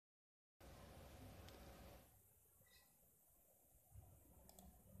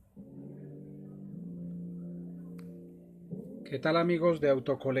¿Qué tal amigos de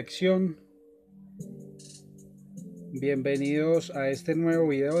Autocolección? Bienvenidos a este nuevo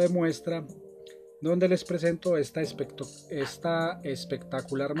video de muestra donde les presento esta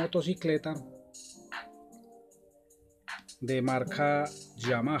espectacular motocicleta de marca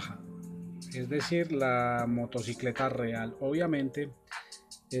Yamaha, es decir, la motocicleta real. Obviamente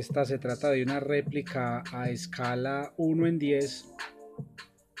esta se trata de una réplica a escala 1:10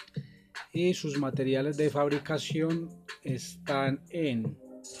 y sus materiales de fabricación están en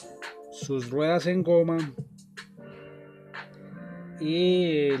sus ruedas en goma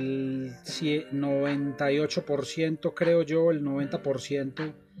y el 98%, creo yo, el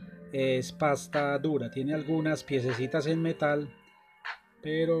 90% es pasta dura. Tiene algunas piececitas en metal,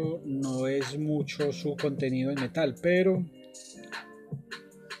 pero no es mucho su contenido en metal, pero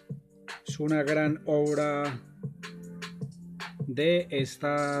es una gran obra de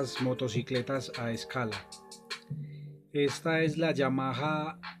estas motocicletas a escala. Esta es la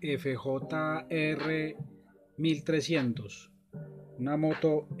Yamaha FJR-13000, una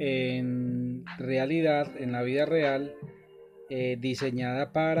moto en realidad, en la vida real,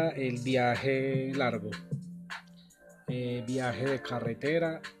 diseñada para el viaje largo, viaje de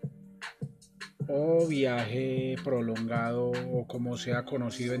carretera o viaje prolongado, o como sea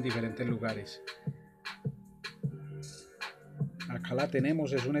conocido en diferentes lugares. Acá la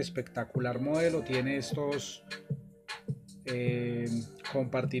tenemos, es un espectacular modelo, tiene estos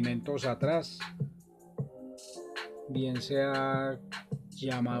compartimentos atrás, bien sea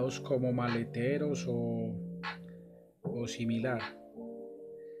llamados como maleteros o similar.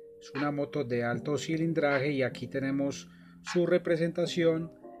 Es una moto de alto cilindraje y aquí tenemos su representación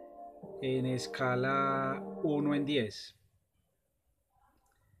en escala 1:10.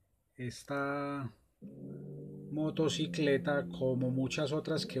 Esta motocicleta, como muchas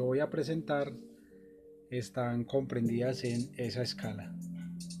otras que voy a presentar, están comprendidas en esa escala.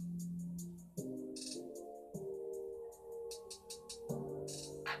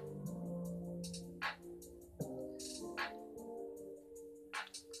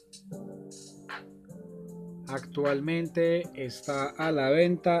 Actualmente está a la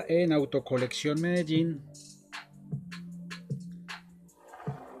venta en Auto-Colección Medellín.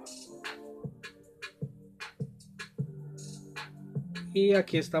 Y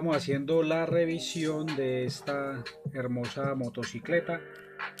aquí estamos haciendo la revisión de esta hermosa motocicleta.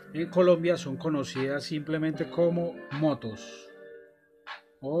 En Colombia son conocidas simplemente como motos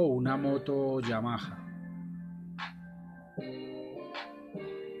o una moto Yamaha.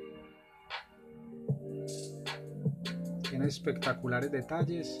 Tiene espectaculares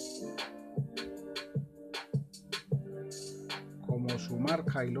detalles como su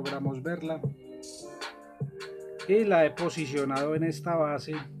marca, ahí logramos verla. Y la he posicionado en esta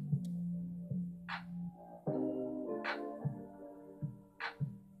base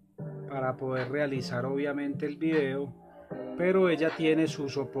para poder realizar obviamente el video, pero ella tiene su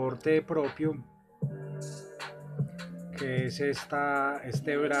soporte propio, que es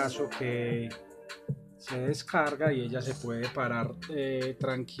este brazo que se descarga y ella se puede parar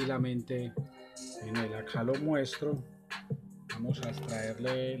tranquilamente en él. Acá lo muestro, vamos a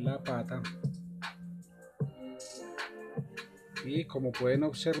extraerle la pata y como pueden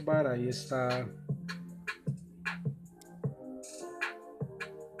observar, ahí está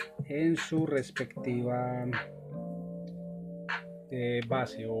en su respectiva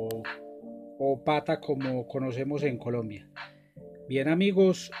base o pata, como conocemos en Colombia. Bien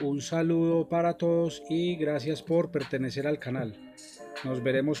amigos, un saludo para todos y gracias por pertenecer al canal. Nos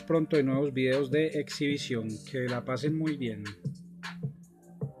veremos pronto en nuevos videos de exhibición. Que la pasen muy bien.